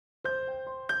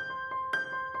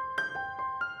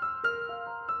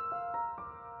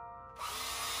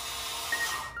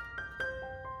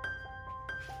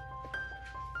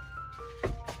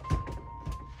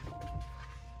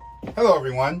Hello,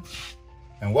 everyone,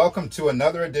 and welcome to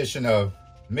another edition of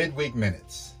Midweek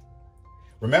Minutes.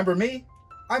 Remember me?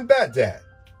 I'm Bad Dad.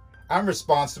 I'm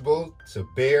responsible to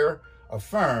bear,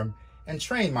 affirm, and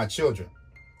train my children.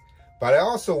 But I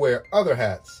also wear other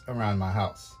hats around my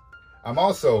house. I'm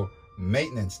also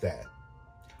Maintenance Dad.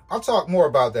 I'll talk more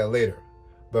about that later.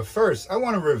 But first, I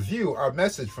want to review our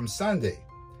message from Sunday.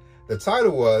 The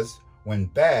title was, When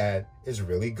Bad is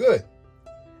Really Good.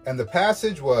 And the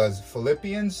passage was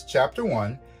Philippians chapter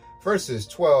 1, verses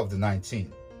 12 to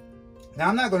 19. Now,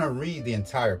 I'm not going to read the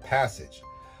entire passage,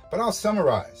 but I'll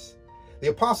summarize. The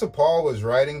Apostle Paul was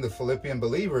writing the Philippian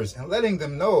believers and letting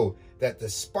them know that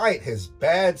despite his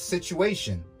bad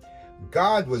situation,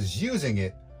 God was using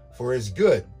it for his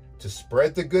good, to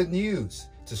spread the good news,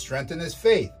 to strengthen his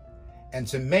faith, and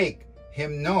to make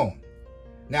him known.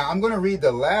 Now, I'm going to read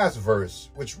the last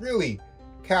verse, which really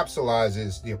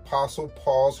capsulizes the Apostle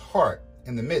Paul's heart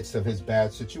in the midst of his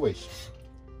bad situation.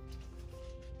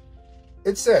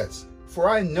 It says, "For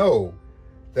I know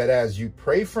that as you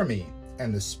pray for me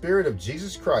and the Spirit of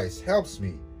Jesus Christ helps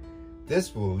me,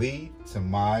 this will lead to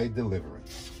my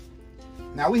deliverance."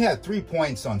 Now, we had 3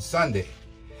 points on Sunday,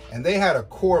 and they had a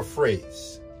core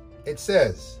phrase. It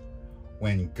says,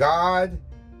 when God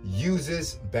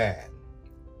uses bad.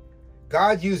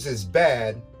 God uses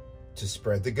bad to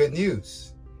spread the good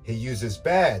news. He uses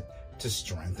bad to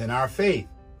strengthen our faith.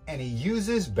 And he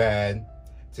uses bad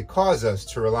to cause us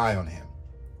to rely on him.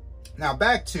 Now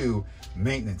back to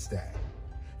Maintenance Dad.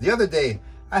 The other day,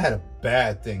 I had a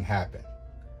bad thing happen.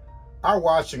 Our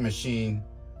washing machine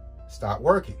stopped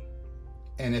working.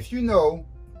 And if you know,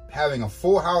 having a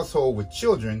full household with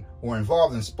children who are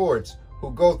involved in sports,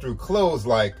 who go through clothes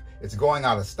like it's going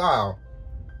out of style,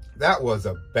 that was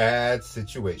a bad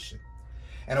situation.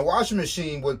 And a washing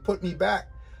machine would put me back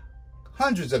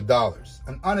hundreds of dollars,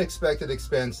 an unexpected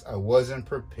expense I wasn't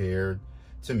prepared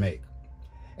to make.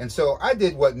 And so I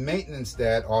did what Maintenance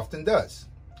Dad often does.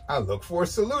 I looked for a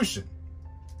solution,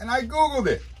 and I Googled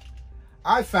it.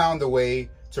 I found a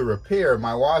way to repair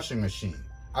my washing machine.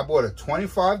 I bought a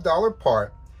 $25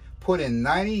 part, put in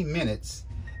 90 minutes,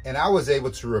 and I was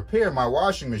able to repair my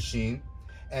washing machine,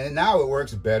 and now it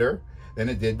works better than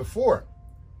it did before.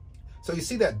 So you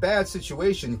see, that bad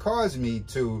situation caused me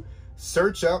to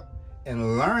search up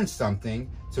and learn something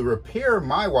to repair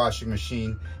my washing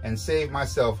machine and save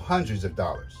myself hundreds of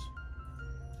dollars.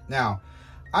 Now,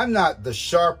 I'm not the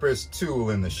sharpest tool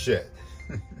in the shed,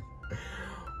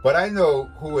 but I know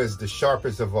who is the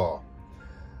sharpest of all.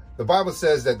 The Bible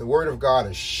says that the word of God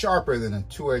is sharper than a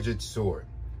two-edged sword,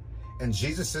 and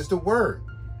Jesus is the word.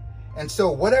 And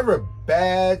so whatever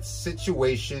bad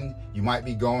situation you might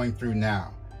be going through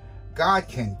now, God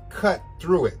can cut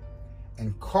through it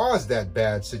and cause that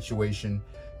bad situation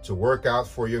to work out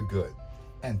for your good.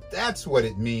 And that's what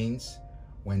it means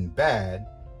when bad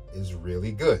is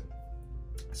really good.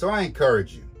 So I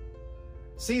encourage you,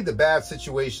 see the bad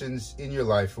situations in your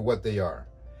life for what they are,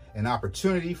 an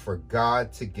opportunity for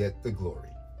God to get the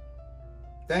glory.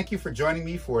 Thank you for joining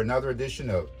me for another edition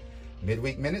of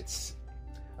Midweek Minutes.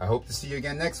 I hope to see you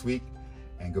again next week,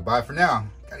 and goodbye for now.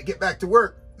 Got to get back to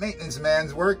work. Maintenance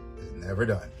man's work is never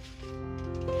done.